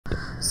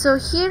So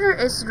here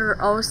is your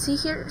OC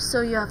here,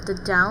 so you have to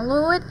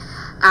download it.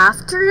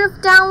 After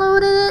you've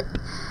downloaded it,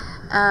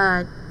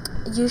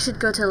 you should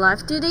go to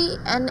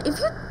Live2D, and if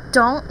you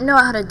don't know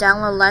how to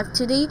download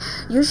Live2D,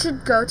 you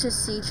should go to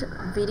Peach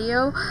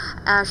video.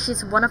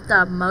 She's one of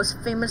the most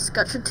famous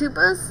Sketcher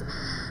tubers,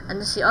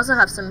 and she also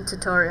has some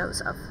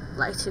tutorials of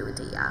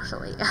Live2D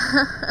actually.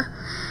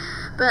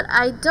 But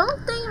I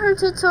don't think her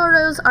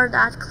tutorials are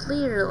that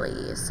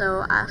clearly,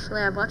 so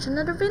actually I watched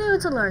another video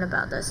to learn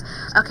about this.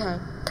 Okay,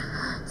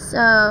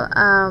 so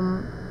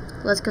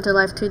let's go to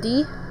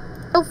Live2D.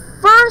 So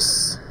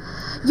first,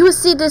 you will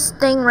see this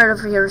thing right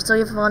over here. So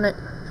if you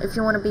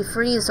want to be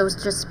free, so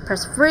just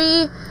press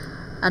free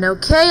and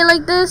OK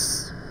like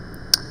this.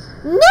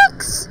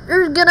 Next,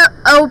 you're gonna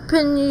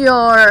open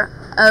your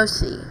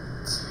OC,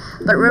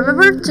 but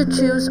remember to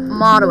choose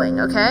modeling,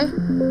 okay?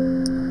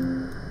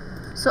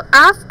 So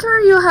after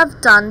you have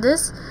done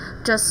this,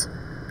 just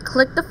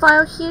click the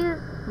file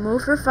here,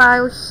 move your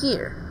file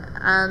here,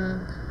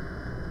 and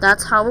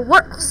that's how it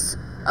works.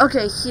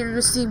 Okay, here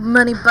you see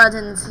many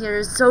buttons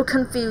here. So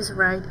confused,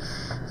 right?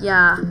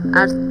 Yeah,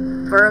 at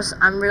first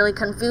I'm really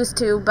confused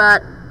too,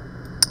 but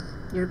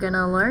you're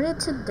gonna learn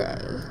it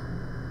today.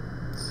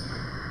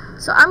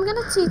 So I'm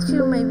gonna teach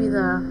you maybe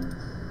the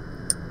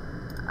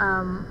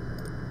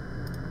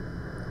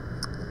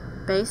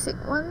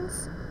basic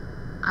ones.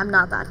 I'm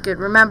not that good,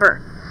 remember,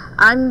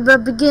 I'm a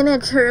beginner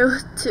too.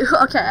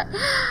 Okay,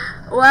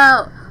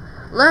 well,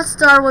 let's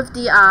start with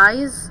the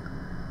eyes.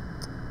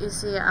 You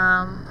see,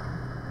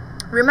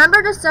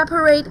 remember to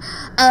separate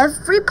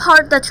every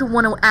part that you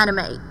want to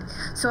animate.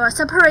 So I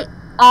separate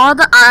all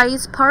the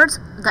eyes parts,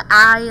 the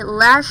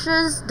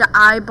eyelashes, the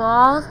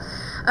eyeballs.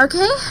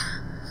 Okay,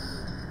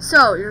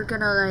 so you're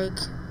gonna like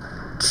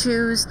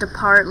choose the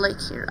part like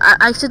here.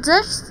 I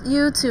suggest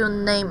you to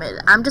name it.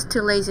 I'm just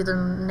too lazy to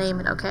name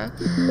it, okay?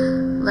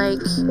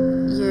 Like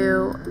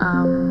you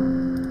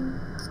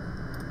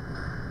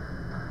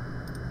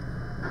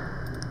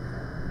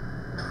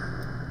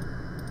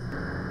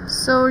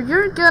so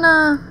you're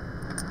gonna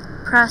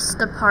press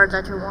the part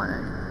that you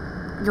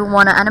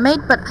wanna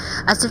animate, but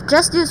I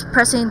suggest you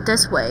pressing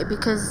this way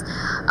because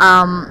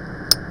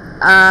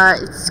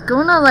it's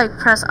gonna like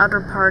press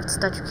other parts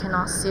that you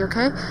cannot see,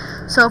 okay?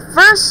 So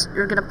first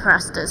you're gonna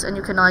press this, and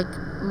you can like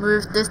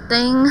move this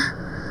thing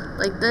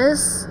like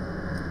this.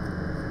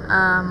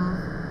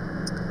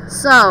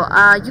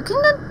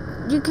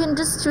 You can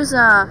just choose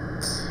a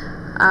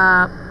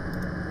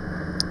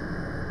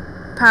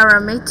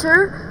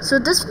parameter. So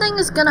this thing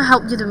is gonna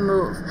help you to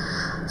move.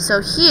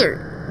 So here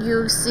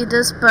you see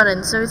this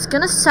button, so it's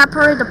gonna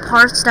separate the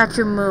parts that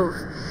you move.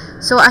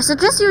 So I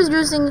suggest you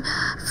using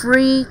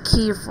free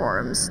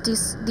keyforms.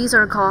 These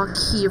are called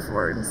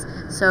keyforms.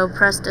 So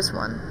press this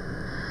one.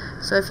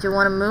 So if you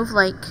want to move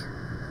like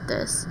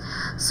this.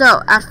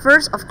 So at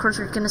first, of course,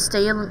 you're gonna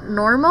stay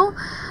normal.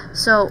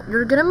 So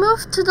you're gonna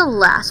move to the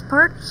last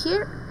part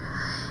here,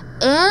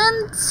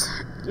 and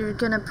you're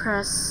gonna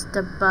press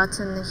the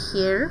button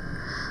here.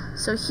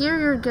 So here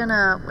you're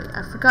gonna wait.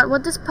 I forgot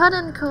what this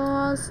button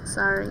calls.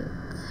 Sorry.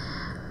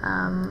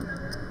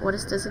 What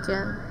is this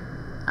again?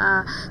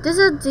 This is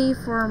a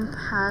deform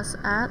pass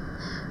at.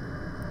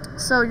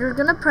 So you're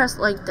gonna press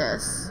like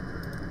this.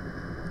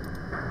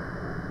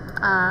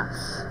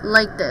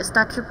 Like this.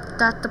 That's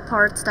the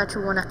parts that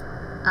you wanna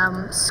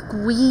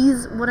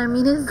squeeze. What I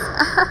mean is,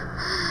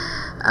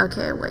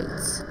 okay,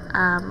 wait.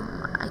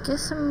 I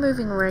guess I'm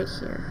moving right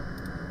here.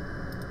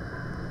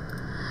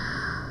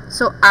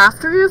 So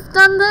after you've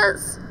done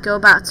this, go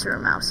back to your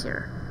mouse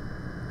here,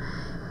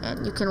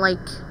 and you can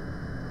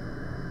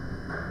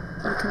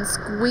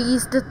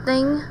squeeze the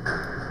thing.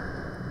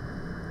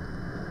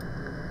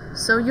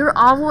 So you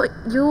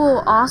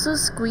will also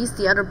squeeze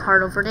the other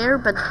part over there,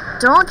 but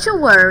don't you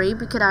worry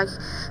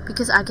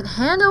because I can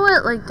handle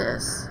it like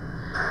this.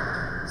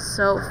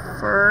 So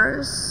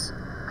first,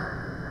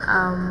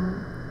 I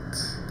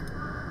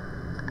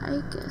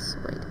guess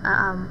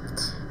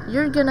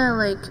you're gonna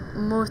like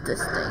move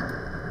this thing.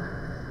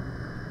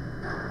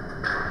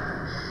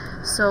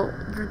 So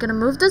you're gonna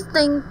move this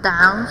thing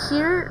down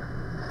here.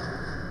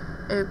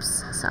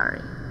 Oops,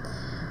 sorry.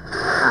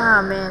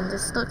 Ah man,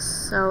 this looks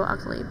so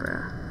ugly,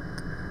 bro.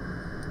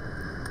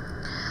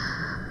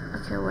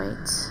 Okay,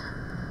 wait.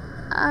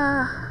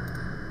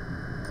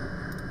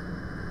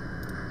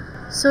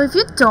 So if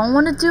you don't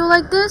want to do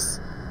like this,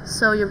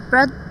 so you're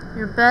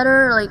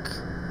better like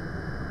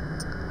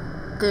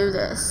do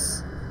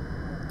this.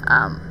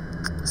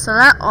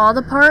 Select all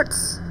the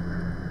parts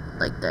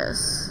like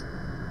this,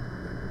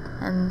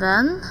 and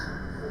then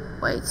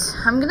wait.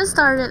 I'm gonna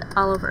start it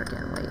all over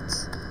again.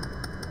 Wait.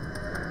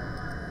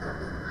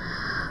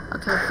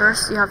 Okay,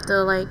 first you have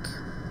to like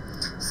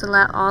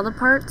select all the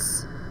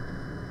parts,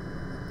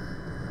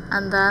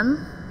 and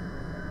then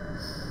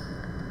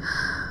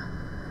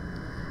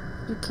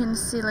you can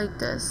see like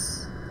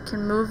this. You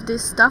can move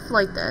this stuff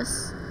like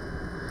this.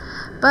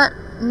 But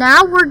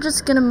now we're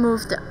just gonna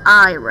move the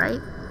eye,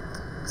 right?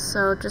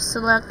 So just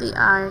select the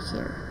eye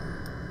here,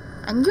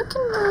 and you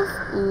can move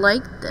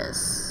like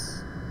this.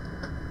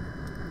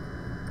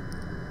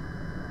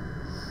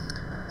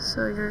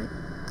 So you're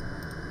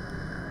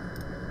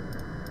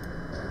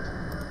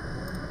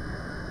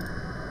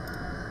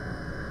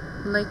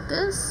like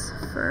this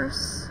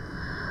first.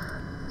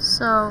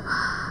 So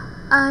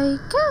I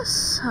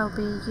guess I'll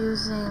be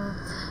using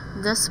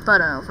this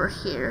button over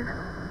here.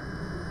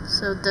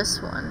 So this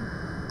one.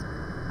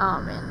 Oh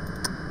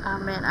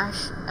man, I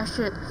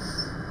should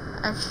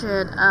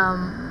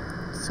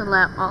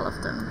select all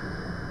of them.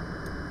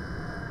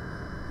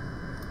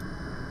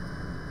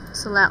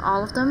 Select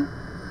all of them,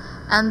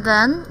 and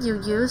then you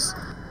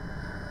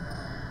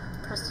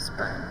press this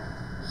button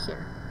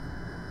here.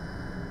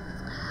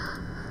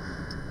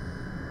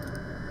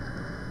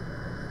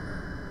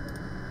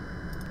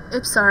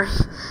 Oops, sorry,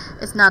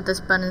 it's not this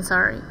button,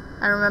 sorry.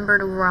 I remember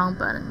the wrong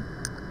button.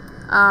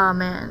 Oh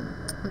man,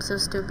 I'm so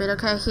stupid.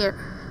 Okay, here,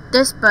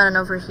 this button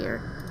over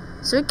here.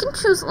 So you can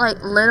choose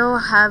like little,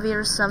 heavy,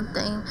 or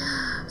something.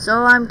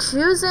 So I'm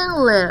choosing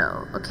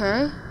little,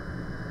 okay?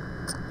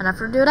 And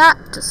after you do that,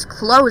 just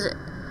close it.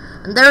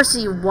 And there's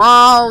the,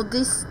 wow,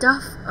 this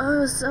stuff,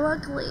 oh, so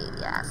ugly,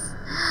 yes.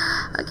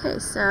 Okay,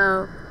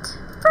 so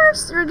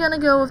first you're gonna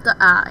go with the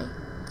eye.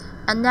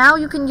 And now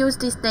you can use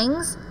these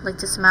things, like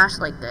to smash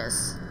like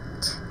this.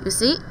 You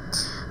see?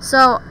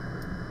 So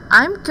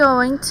I'm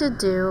going to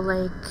do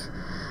like,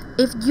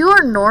 if you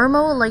are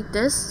normal like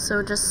this,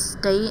 so just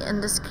stay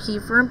in this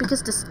keyframe,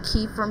 because this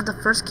keyframe, the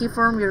first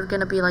keyframe, you're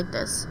gonna be like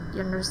this.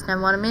 You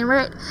understand what I mean,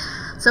 right?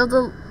 So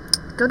go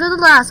to the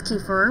last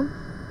keyframe,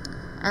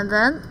 and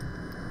then,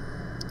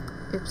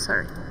 oops,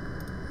 sorry,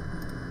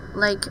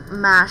 like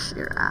mash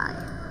your eye,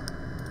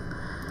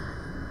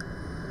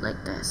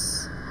 like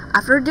this.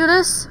 After you do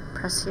this,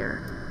 press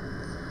here.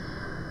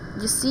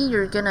 You see,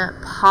 you're gonna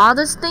paw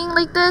this thing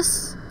like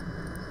this.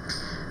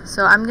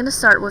 So I'm gonna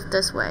start with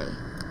this way,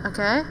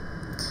 okay?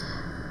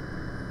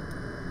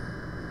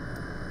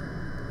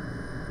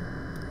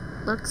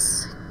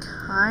 Looks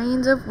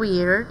kind of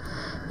weird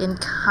and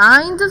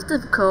kind of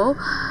difficult,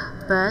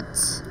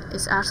 but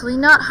it's actually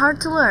not hard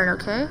to learn,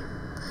 okay?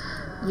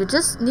 You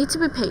just need to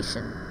be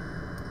patient.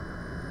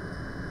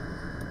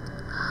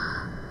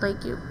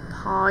 Like, you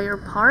paw your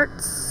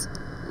parts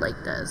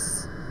like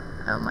this.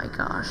 Oh my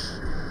gosh,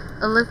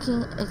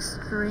 looking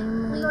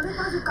extremely,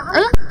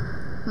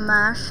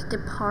 mash the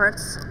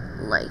parts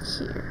like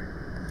here.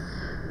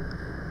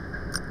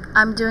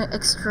 I'm doing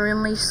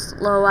extremely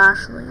slow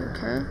actually,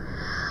 okay?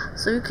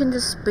 So you can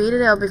just speed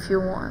it up if you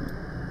want.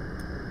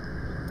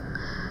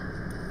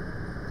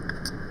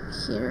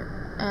 Here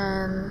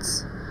and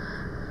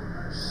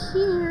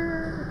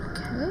here,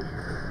 okay?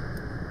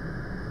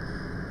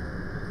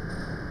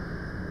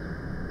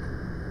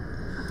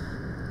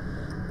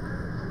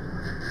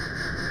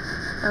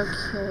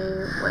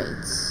 Okay,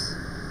 wait.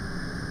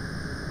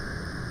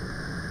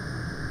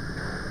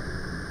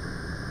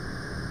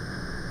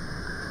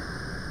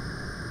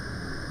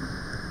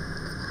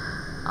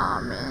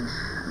 Oh man,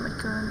 I'm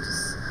gonna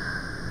just...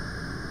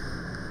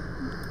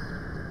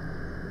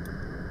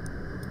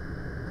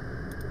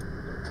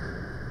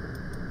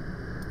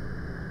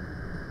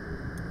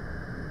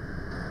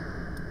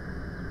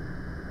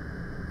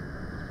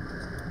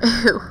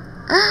 Ew.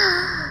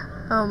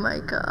 Oh my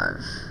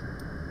gosh.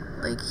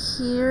 Like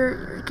here,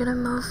 you're gonna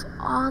move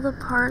all the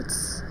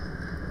parts.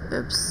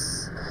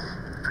 Oops.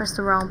 Press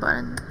the wrong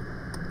button.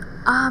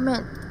 Ah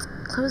man,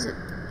 close it.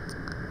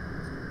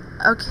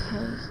 Okay.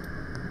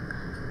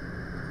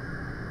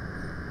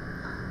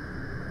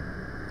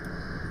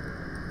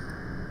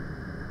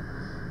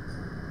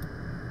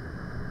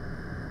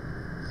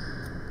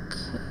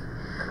 Okay.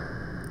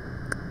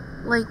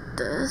 Like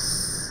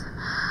this.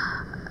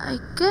 I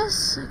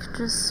guess I could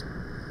just...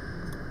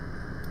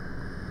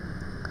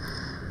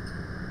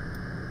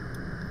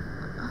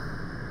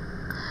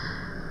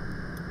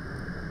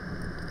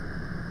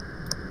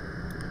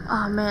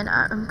 Oh man,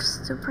 I'm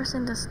still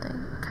pressing this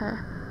thing. Okay.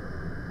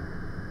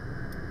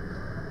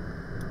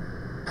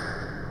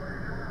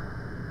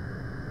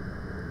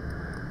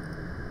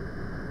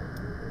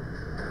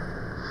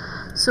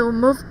 So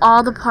move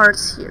all the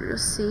parts here, you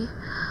see?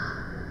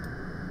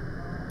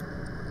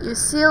 You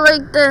see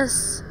like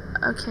this?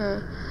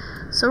 Okay.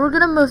 So we're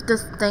gonna move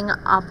this thing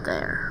up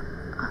there.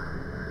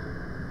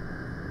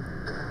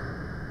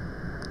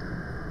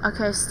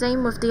 Okay,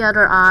 same with the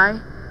other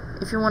eye.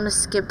 If you want to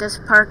skip this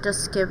part,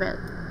 just skip it.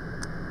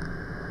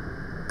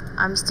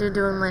 I'm still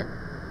doing it.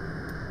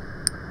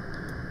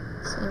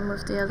 Same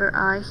with the other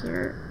eye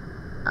here.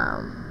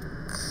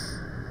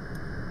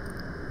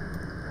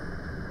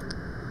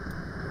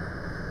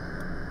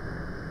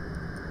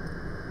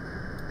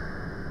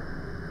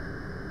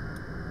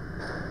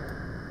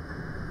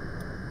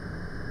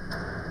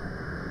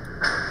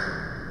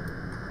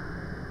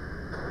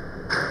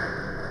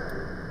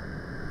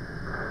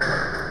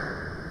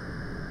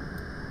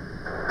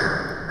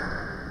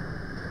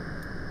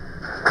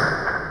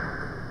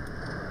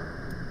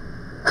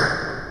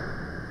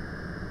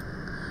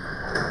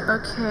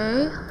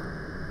 Okay,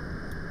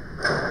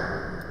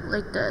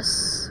 like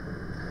this.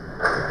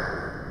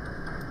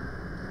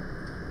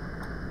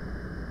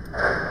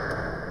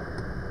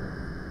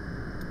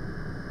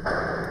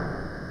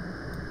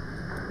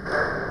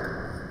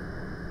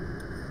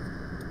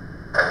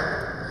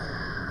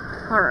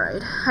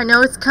 Alright, I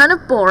know it's kind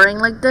of boring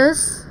like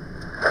this,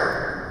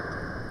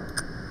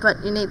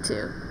 but you need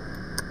to,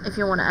 if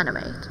you want to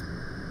animate.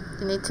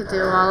 You need to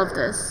do all of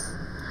this.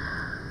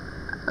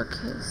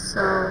 Okay,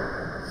 so...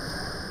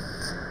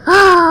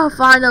 Oh,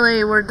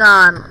 finally we're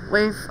done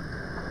with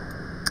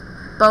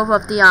both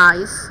of the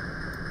eyes.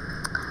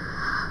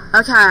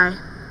 Okay.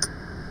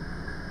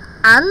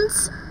 And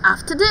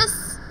after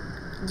this,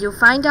 you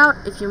find out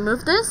if you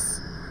move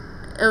this,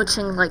 it'll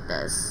change like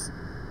this.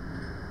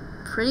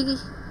 Pretty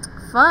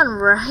fun,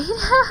 right?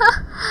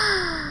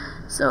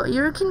 So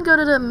you can go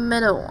to the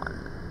middle one.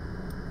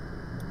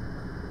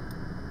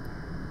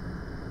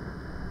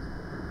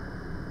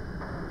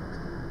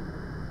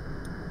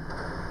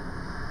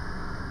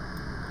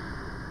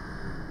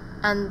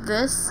 And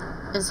this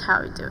is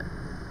how we do it.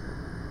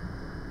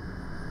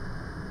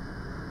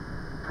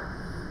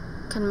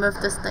 Can move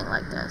this thing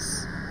like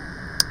this.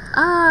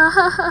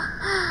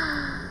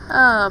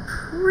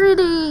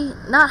 Pretty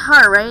not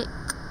hard, right?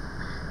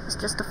 It's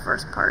just the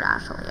first part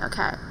actually.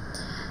 Okay,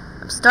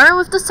 I'm starting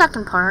with the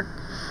second part.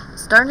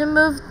 Starting to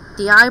move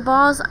the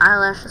eyeballs,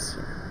 eyelashes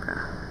here, bro.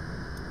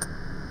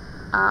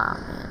 Ah,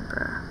 man,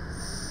 bro.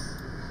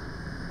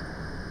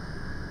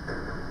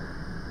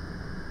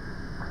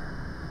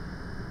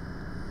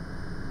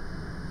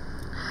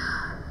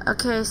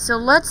 Okay, so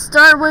let's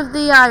start with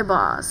the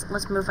eyeballs.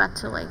 Let's move that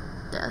to like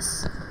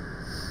this.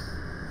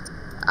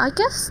 I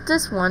guess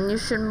this one you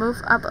should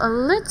move up a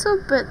little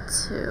bit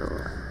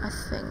too, I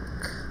think.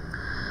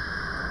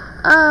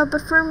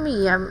 But for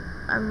me, I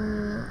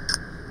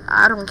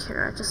don't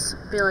care. I just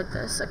be like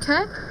this,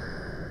 okay?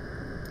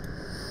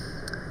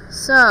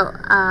 So,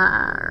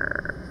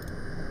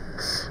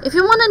 if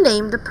you want to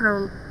name the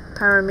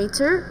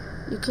parameter,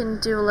 you can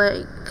do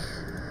like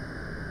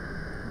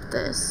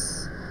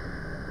this.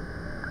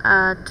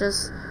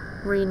 Just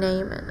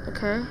rename it,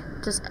 okay?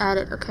 Just add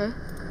it, okay?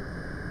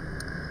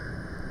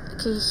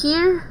 Okay,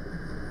 here,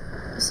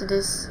 so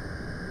this,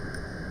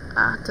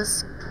 the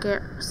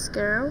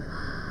scale,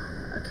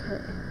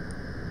 okay.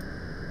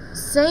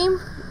 Same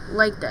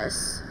like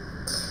this.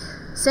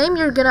 Same,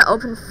 you're gonna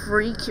open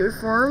free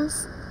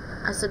keyforms.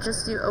 I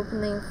suggest you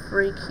opening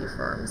free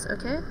keyforms,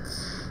 okay?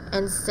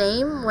 And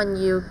same when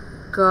you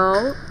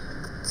go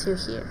to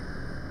here.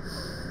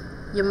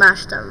 You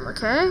mash them,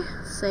 okay?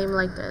 Same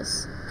like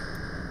this.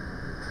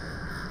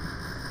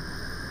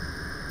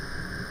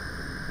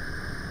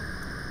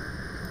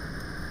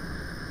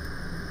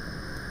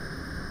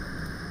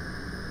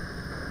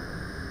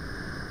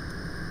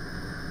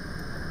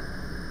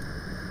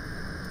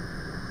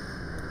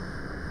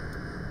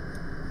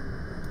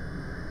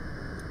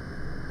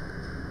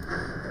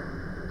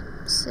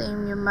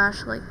 Same, you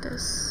mash like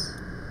this.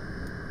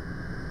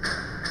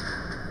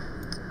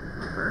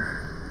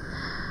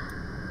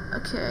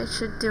 Okay, I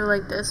should do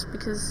like this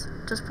because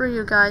just for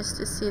you guys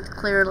to see it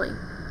clearly.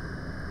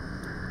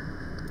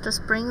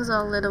 Just brings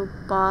a little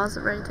balls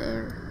right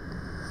there.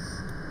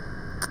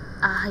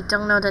 I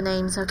don't know the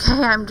names,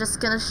 okay? I'm just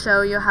gonna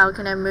show you how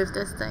can I move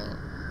this thing.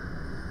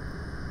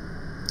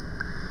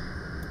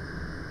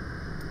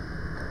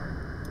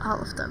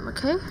 All of them,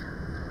 okay?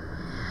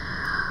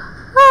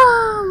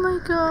 Oh my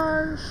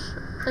gosh,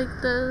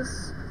 like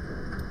this.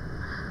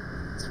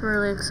 It's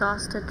really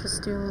exhausted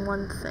just doing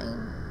one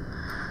thing.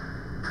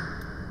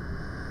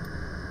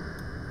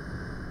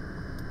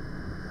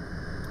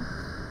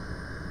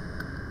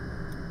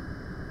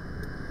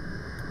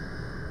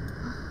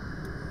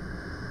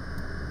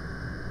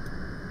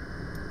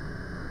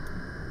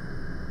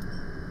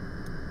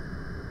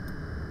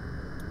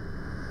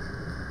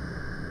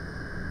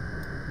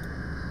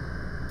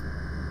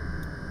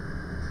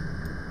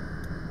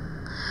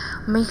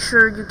 Make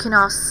sure you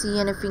cannot see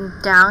anything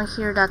down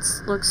here that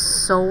looks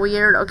so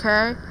weird,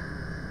 okay?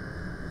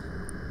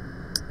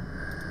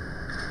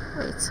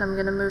 Wait, so I'm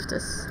gonna move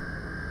this.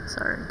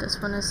 Sorry,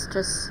 this one is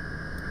just...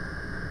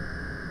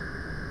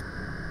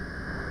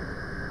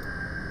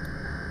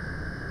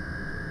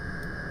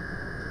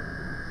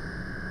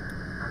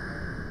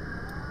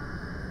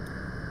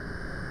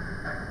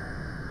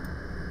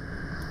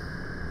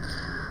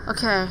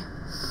 Okay.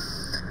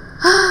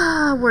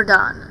 We're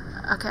done.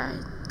 Okay.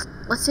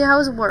 Let's see how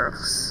it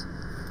works.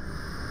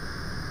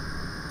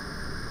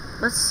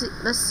 Let's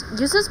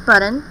use this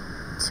button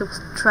to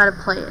try to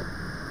play it.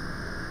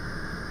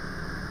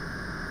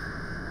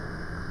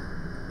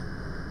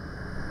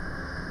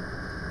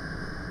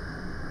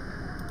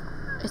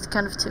 It's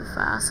kind of too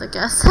fast, I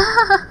guess.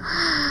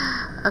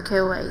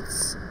 Okay,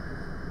 wait.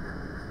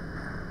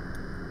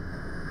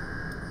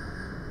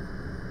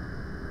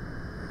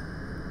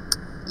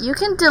 You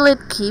can delete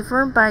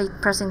keyframe by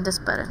pressing this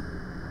button.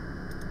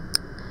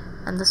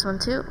 And this one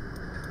too.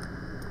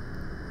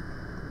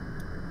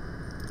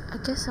 I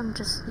guess I'm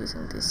just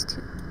using these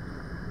two.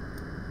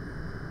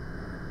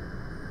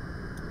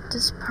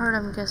 This part,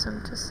 I'm just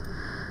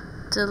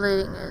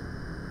deleting it.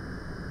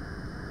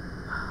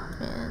 Oh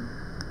man.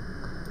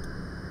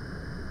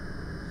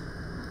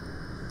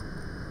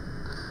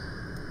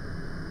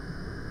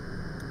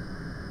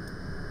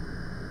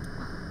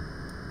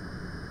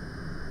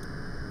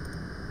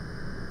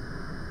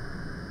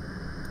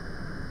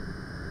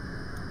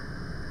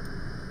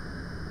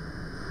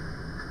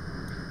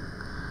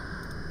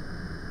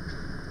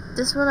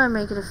 this one I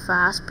make it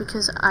fast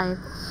because I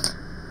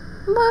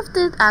moved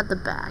it at the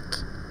back.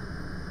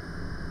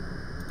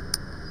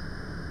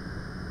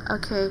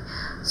 Okay,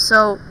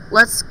 so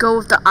let's go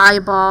with the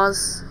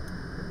eyeballs.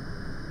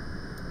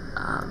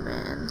 Oh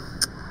man.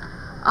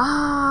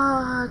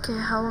 Oh, okay,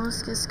 how long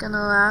is this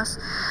gonna last?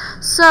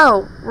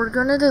 So, we're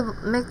gonna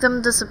make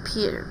them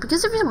disappear.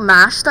 Because if you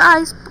mash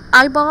the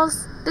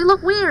eyeballs, they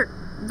look weird,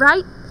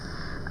 right?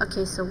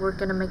 Okay, so we're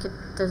gonna make it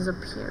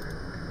disappear.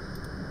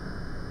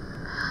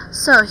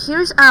 So,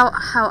 here's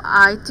how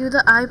I do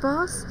the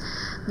eyeballs.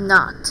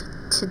 Not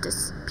to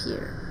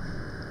disappear.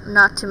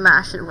 Not to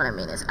mash it, what I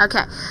mean is.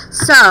 Okay,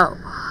 so,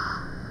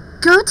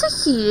 go to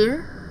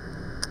here.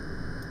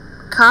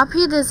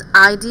 Copy this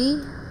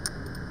ID.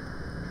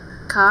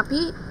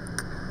 Copy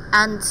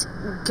and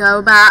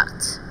go back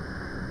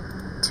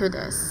to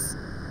this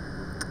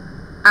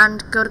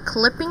and go to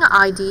clipping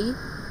ID,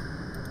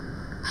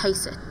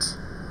 paste it.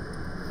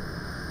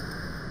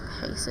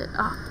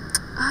 Oh,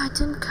 I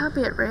didn't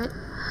copy it right.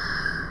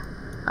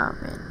 Oh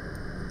man,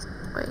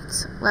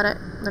 wait,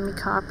 let me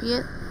copy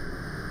it.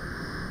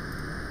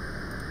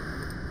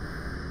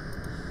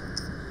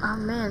 Oh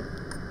man.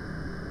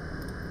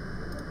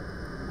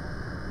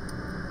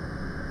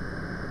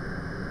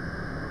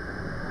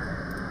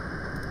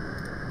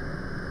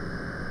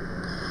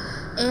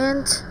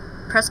 And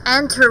press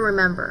enter,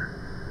 remember.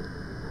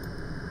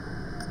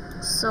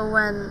 So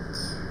when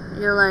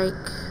you're like,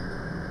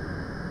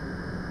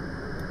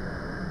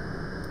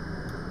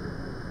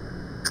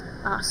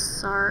 oh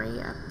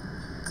sorry,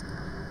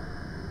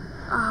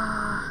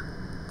 I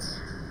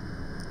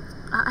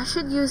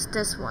should use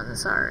this one,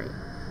 sorry.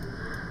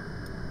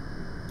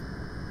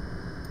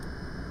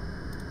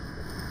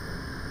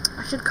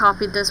 I should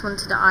copy this one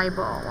to the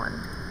eyeball one.